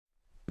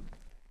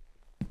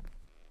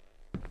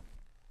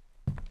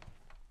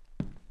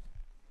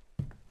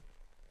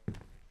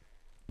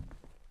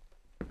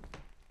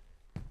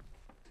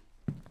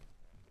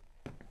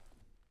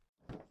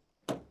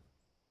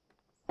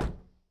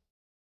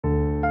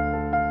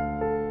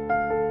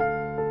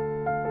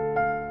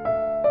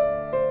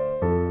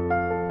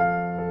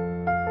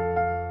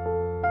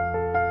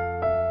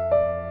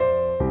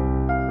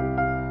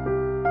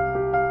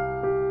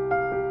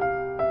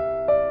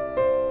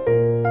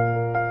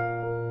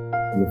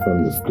Hello,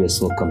 family of grace.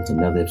 Welcome to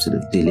another episode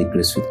of Daily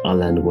Grace with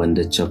Alan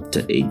Wonder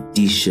Chapter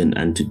Edition.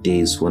 And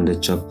today's Wonder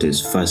Chapter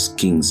is 1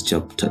 Kings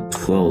chapter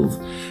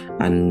 12.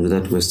 And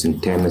without wasting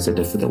time, let's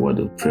start for the word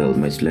of prayer.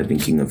 Almighty loving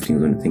King of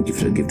Kings, I want to thank you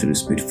for the gift of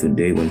this beautiful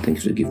day. I want to thank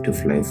you for the gift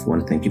of life. I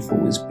want to thank you for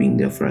always being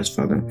there for us,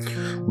 Father.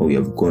 Where we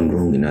have gone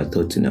wrong in our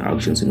thoughts, in our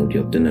actions, in what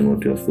you have done and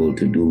what you have failed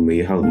to do. May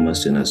you have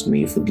mercy on us. May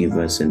you forgive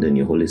us, and then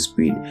your Holy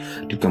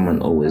Spirit to come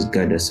and always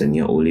guide us, and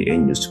your holy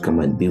angels to come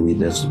and be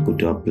with us, to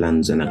put our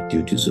plans and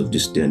activities of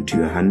this day into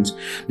your hands,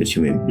 that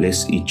you may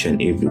bless each and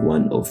every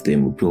one of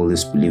them. We pray all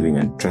this believing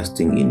and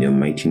trusting in your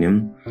mighty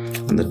name,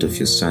 and that of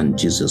your Son,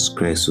 Jesus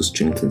Christ, who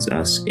strengthens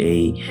us.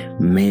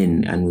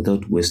 Amen. And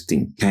without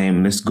wasting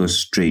time, let's go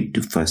straight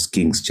to 1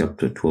 Kings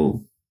chapter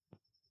 12.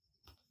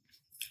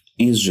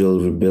 Israel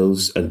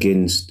rebels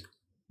against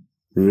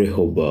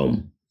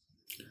Rehoboam.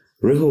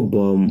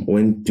 Rehoboam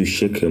went to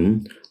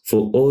Shechem,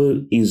 for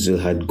all Israel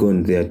had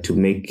gone there to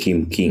make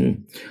him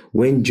king.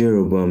 When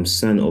Jeroboam,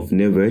 son of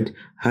Nebat,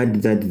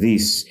 heard that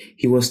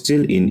he was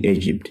still in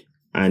Egypt,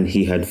 and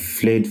he had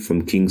fled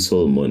from King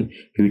Solomon.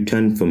 He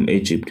returned from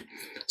Egypt.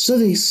 So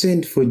they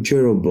sent for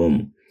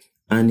Jeroboam,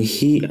 and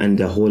he and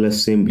the whole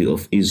assembly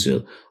of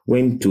Israel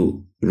went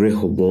to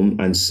Rehoboam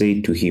and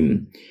said to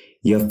him,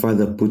 "Your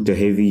father put a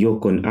heavy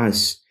yoke on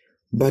us,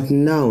 but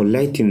now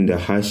lighten the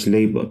harsh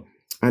labor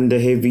and the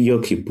heavy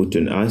yoke he put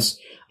on us,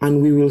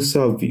 and we will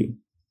serve you."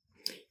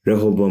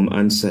 Rehoboam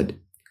answered,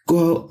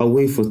 "Go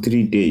away for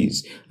 3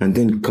 days, and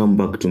then come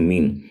back to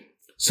me."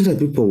 So the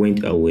people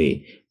went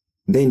away.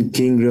 Then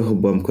King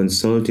Rehoboam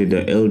consulted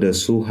the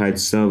elders who had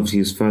served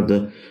his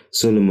father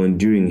Solomon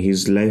during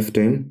his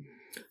lifetime.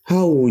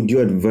 "How would you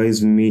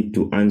advise me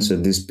to answer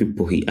these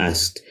people?" he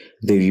asked.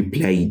 They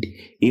replied,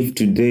 If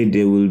today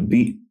there will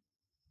be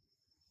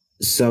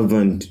a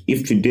servant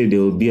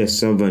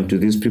to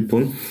these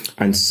people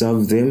and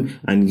serve them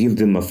and give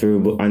them a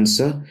favorable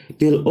answer,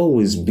 they'll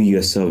always be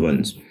your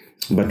servants."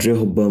 But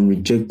Rehoboam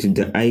rejected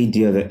the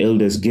idea the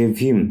elders gave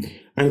him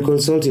and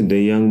consulted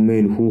the young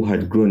men who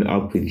had grown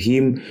up with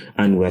him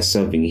and were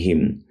serving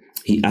him.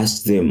 He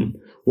asked them,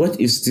 "What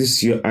is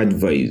this your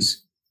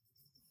advice?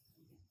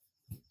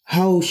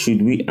 How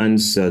should we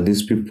answer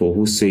these people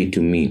who say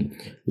to me,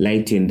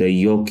 'Lighten the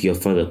yoke your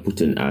father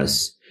put on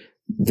us'?"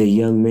 The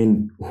young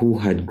men who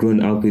had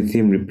grown up with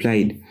him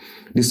replied,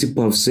 "These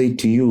people have said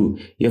to you,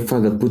 'Your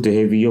father put a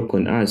heavy yoke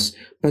on us,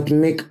 but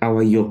make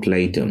our yoke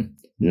lighter.'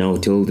 Now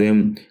tell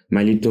them,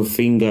 'My little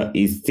finger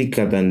is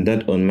thicker than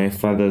that on my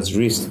father's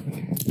wrist.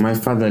 My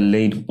father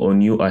laid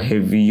on you a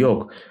heavy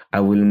yoke.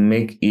 I will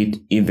make it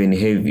even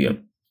heavier.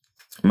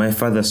 My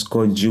father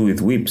scourged you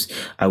with whips.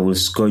 I will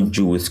scourge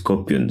you with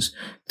scorpions."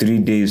 3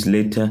 days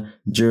later,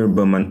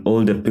 Jeroboam and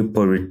all the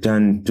people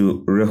returned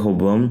to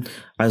Rehoboam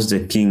as the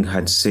king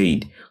had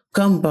said,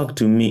 "Come back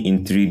to me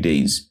in 3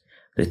 days."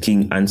 The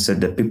king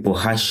answered the people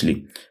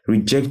harshly,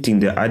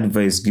 rejecting the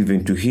advice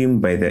given to him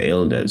by the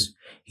elders.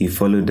 He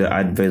followed the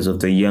advice of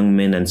the young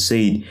men and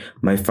said,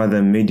 "My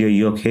father made your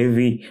yoke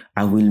heavy.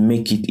 I will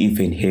make it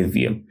even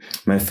heavier.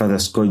 My father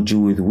scourged you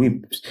with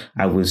whips.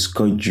 I will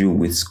scourge you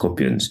with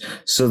scorpions."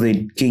 So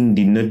the king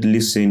did not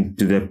listen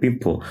to the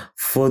people,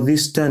 for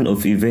this turn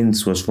of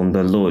events was from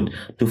the Lord,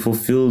 to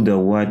fulfill the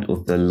word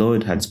of the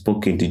Lord had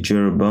spoken to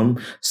Jeroboam,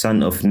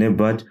 son of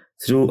Nebat,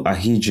 through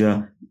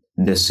Ahijah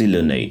the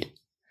Silonite.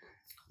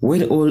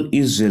 When all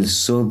Israel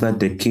saw that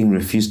the king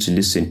refused to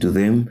listen to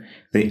them,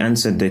 they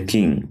answered the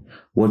king,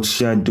 "What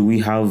share do we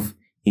have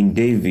in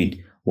David?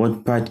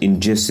 What part in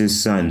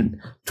Jesse's son?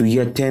 To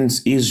your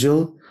tents,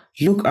 Israel?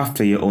 Look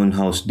after your own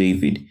house,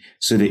 David."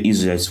 So the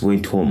Israelites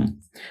went home.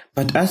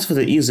 But as for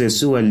the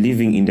Israelites who were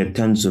living in the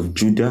towns of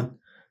Judah,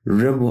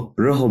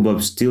 Rehoboam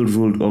still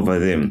ruled over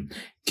them.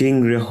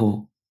 King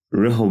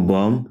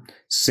Rehoboam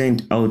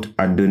sent out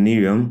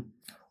Adoniram,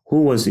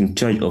 who was in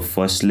charge of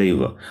forced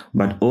labor,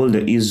 but all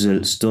the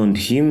Israel stoned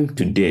him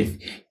to death.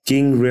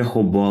 King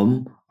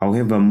Rehoboam,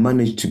 however,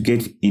 managed to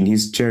get in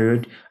his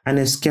chariot and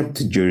escape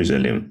to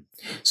Jerusalem.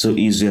 So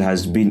Israel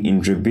has been in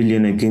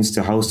rebellion against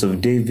the house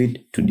of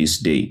David to this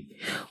day.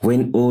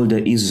 When all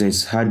the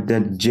Israelites heard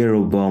that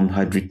Jeroboam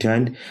had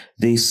returned,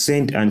 they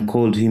sent and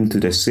called him to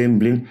the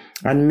assembly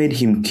and made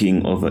him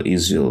king over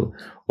Israel.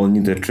 Only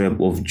the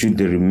tribe of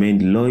Judah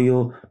remained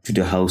loyal to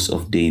the house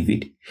of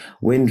David.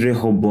 When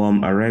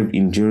Rehoboam arrived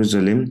in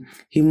Jerusalem,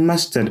 he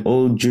mustered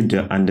all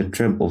Judah and the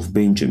tribe of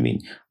Benjamin,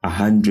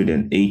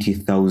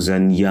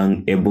 180,000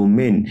 young able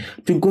men,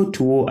 to go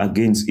to war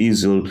against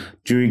Israel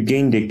to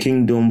regain the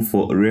kingdom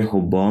for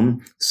Rehoboam,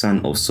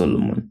 son of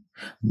Solomon.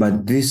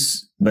 But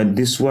this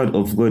word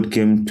of God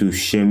came to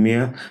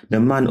Shemaiah, the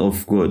man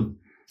of God.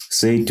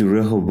 "Say to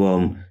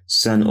Rehoboam,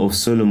 son of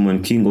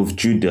Solomon, king of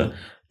Judah,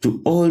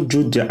 to all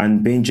Judah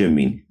and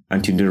Benjamin,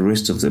 and to the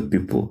rest of the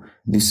people,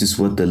 this is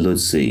what the Lord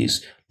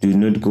says. Do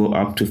not go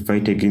up to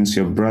fight against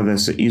your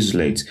brothers the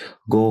Israelites.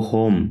 Go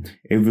home,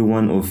 every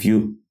one of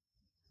you,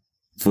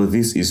 for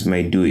this is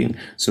my doing.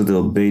 So they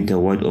obeyed the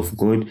word of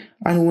God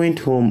and went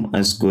home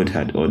as God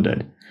had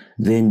ordered.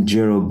 Then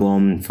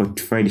Jeroboam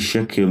fortified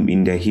Shechem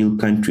in the hill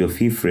country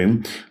of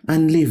Ephraim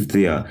and lived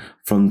there.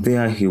 From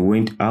there he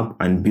went up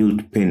and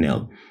built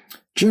Peniel.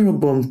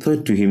 Jeroboam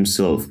thought to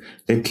himself,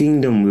 the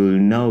kingdom will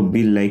now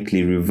be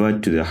likely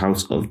revert to the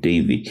house of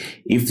David.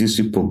 If these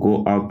people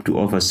go up to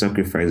offer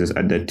sacrifices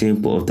at the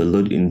temple of the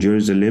Lord in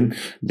Jerusalem,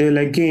 they'll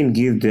again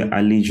give their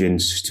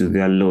allegiance to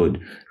their Lord,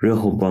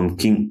 Rehoboam,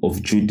 king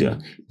of Judah.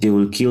 They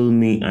will kill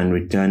me and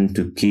return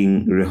to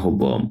King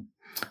Rehoboam.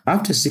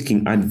 After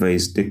seeking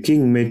advice, the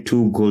king made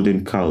 2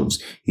 golden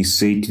calves. He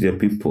said to the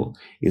people,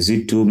 It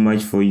is too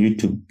much for you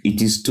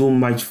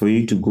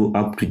to go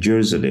up to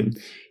Jerusalem.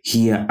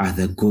 Here are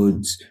the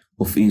gods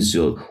of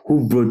Israel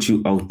who brought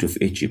you out of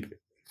Egypt.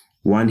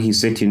 One he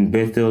set in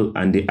Bethel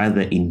and the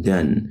other in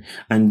Dan.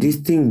 And this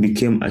thing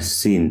became a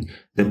sin.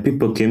 The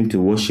people came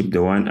to worship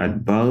the one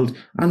at Baal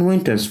and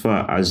went as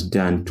far as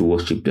Dan to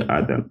worship the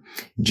other.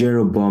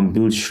 Jeroboam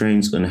built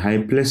shrines on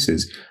high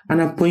places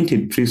and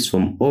appointed priests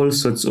from all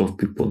sorts of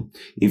people,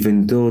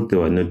 even though they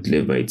were not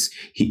Levites.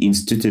 He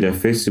instituted a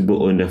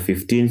festival on the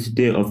 15th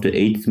day of the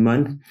 8th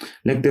month,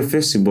 like the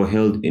festival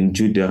held in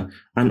Judah,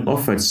 and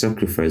offered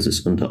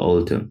sacrifices on the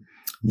altar.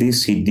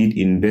 This he did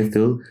in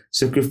Bethel,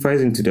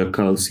 sacrificing to the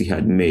calves he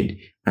had made.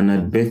 And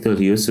at Bethel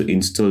he also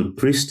installed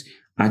priests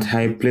at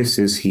high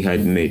places he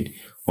had made.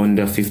 On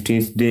the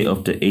 15th day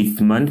of the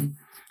 8th month,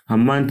 a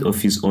month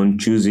of his own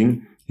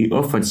choosing, he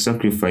offered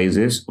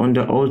sacrifices on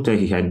the altar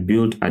he had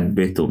built at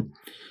Bethel.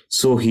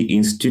 So he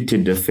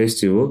instituted the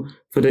festival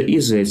for the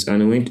Israelites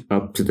and went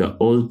up to the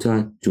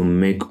altar to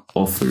make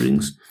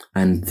offerings.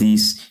 And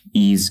this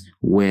is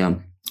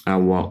where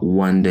our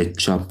wonder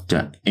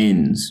chapter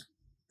ends.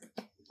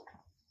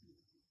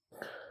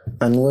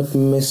 And what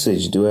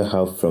message do I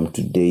have from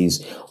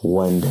today's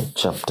wonder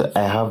chapter?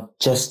 I have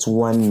just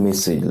one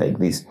message like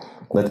this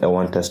that I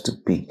want us to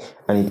pick,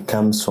 and it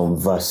comes from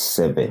verse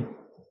 7.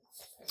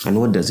 And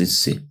what does it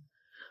say?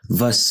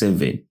 Verse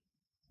 7.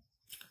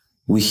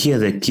 We hear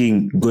the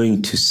king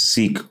going to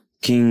seek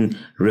King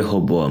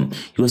Rehoboam.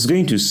 He was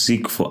going to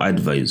seek for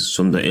advice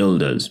from the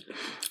elders.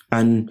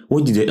 And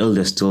what did the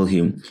elders tell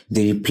him?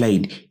 They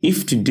replied,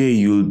 if today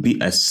you will be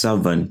a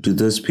servant to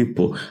those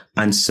people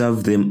and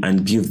serve them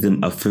and give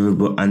them a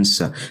favorable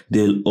answer,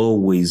 they'll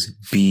always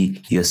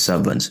be your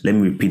servants. Let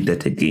me repeat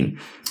that again.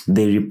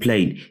 They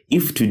replied,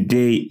 if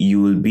today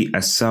you will be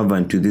a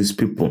servant to these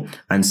people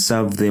and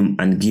serve them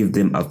and give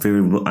them a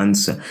favorable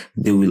answer,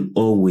 they will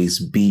always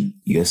be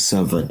your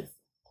servant.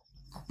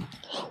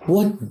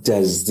 What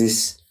does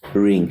this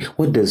ring?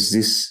 What does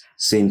this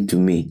say to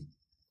me?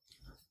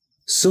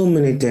 So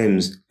many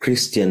times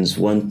Christians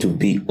want to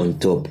be on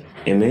top.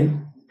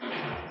 Amen?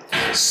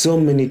 So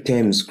many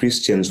times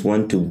Christians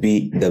want to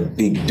be the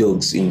big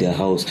dogs in their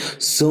house.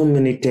 So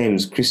many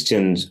times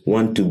Christians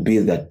want to be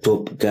the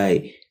top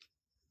guy,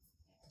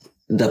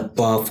 the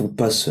powerful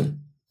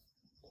person.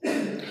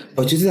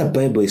 But you see, the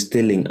Bible is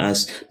telling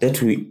us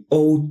that we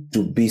ought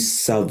to be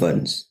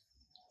servants.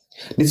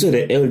 These are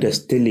the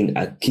elders telling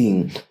a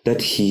king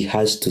that he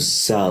has to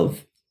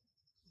serve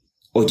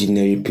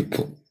ordinary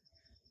people.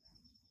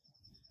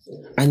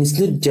 And it's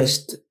not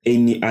just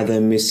any other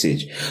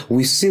message.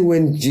 We see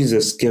when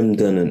Jesus came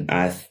down on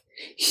earth,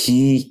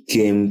 he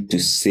came to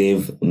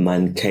save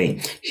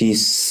mankind. He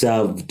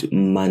served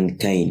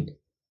mankind.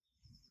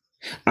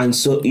 And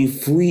so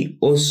if we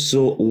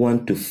also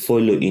want to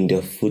follow in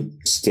the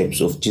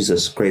footsteps of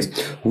Jesus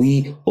Christ,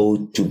 we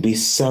ought to be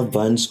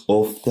servants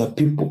of the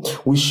people.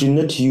 We should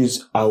not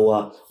use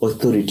our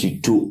authority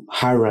to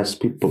harass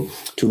people,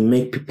 to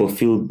make people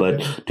feel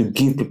bad, to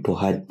give people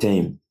hard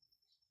time.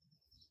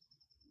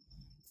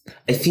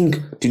 I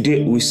think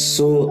today we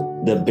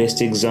saw the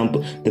best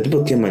example. The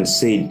people came and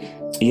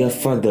said, your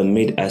father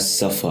made us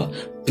suffer.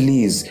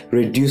 Please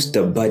reduce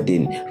the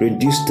burden,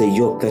 reduce the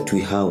yoke that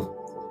we have.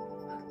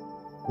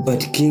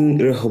 But King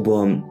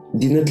Rehoboam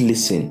did not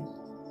listen.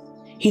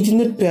 He did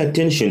not pay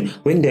attention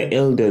when the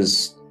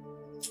elders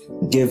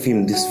gave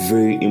him this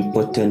very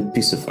important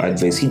piece of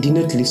advice. He did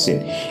not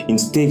listen.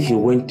 Instead, he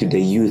went to the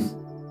youth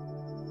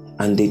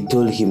and they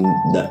told him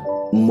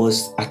the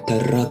most utter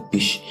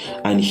rubbish,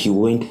 and he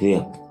went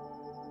there.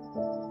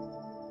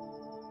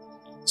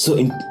 So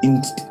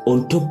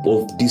on top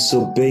of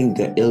disobeying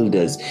the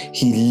elders,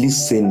 he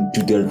listened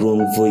to the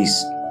wrong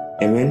voice.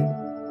 Amen?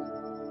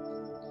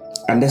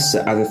 And that's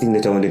the other thing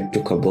that I wanted to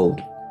talk about.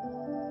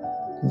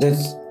 That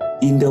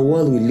in the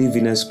world we live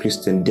in as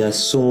Christians, there are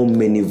so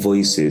many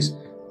voices.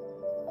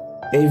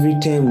 Every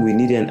time we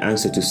need an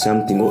answer to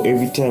something, or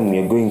every time we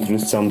are going through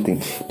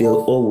something,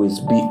 there'll always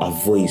be a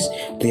voice.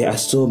 There are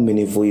so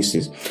many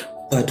voices.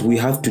 But we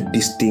have to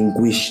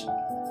distinguish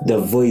the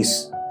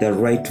voice, the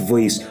right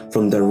voice,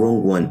 from the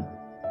wrong one.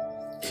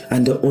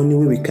 And the only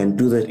way we can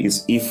do that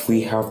is if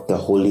we have the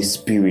Holy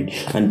Spirit.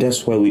 And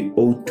that's why we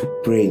ought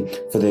to pray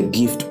for the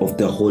gift of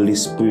the Holy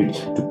Spirit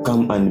to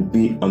come and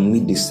be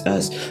amidst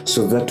us,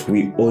 so that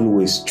we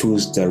always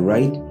choose the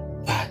right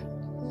path.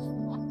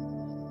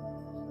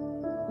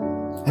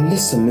 And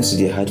that's the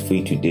message I had for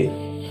you today.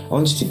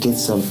 want you to get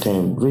some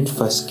time. Read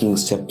 1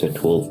 Kings chapter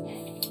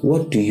 12.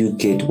 What do you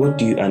get? What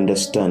do you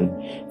understand?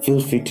 Feel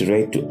free to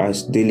write to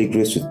us,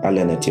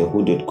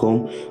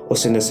 dailygracewithalan@yahoo.com, or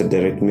send us a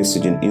direct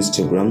message on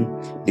Instagram,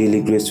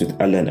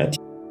 dailygracewithalan.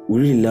 We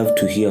really love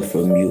to hear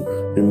from you.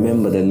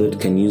 Remember, the Lord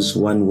can use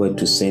one word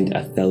to send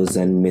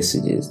 1,000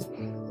 messages.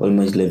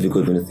 Almighty love you,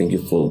 God. I want to thank you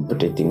for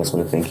protecting us. I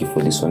want to thank you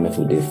for this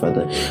wonderful day,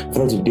 Father.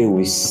 Father, today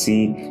we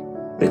see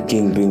the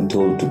king being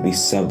told to be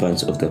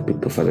servants of the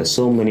people, Father.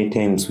 So many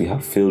times we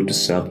have failed to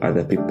serve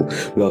other people.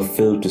 We have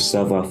failed to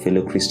serve our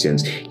fellow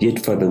Christians.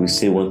 Yet, Father, we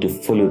say we want to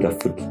follow the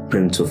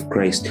footprints of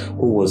Christ,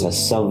 who was a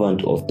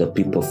servant of the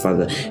people,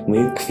 Father. May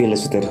you fill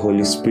us with that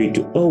Holy Spirit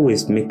to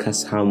always make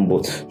us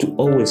humble, to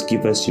always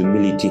give us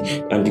humility,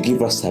 and to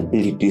give us the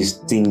ability to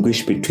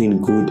distinguish between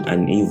good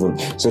and evil,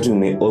 so that we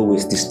may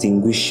always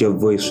distinguish your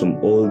voice from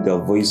all the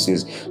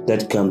voices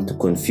that come to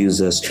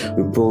confuse us.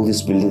 We pray all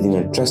this believing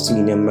and trusting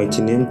in your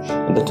mighty name,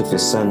 and that of your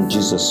Son,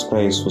 Jesus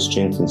Christ, who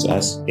strengthens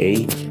us.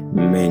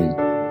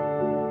 Amen.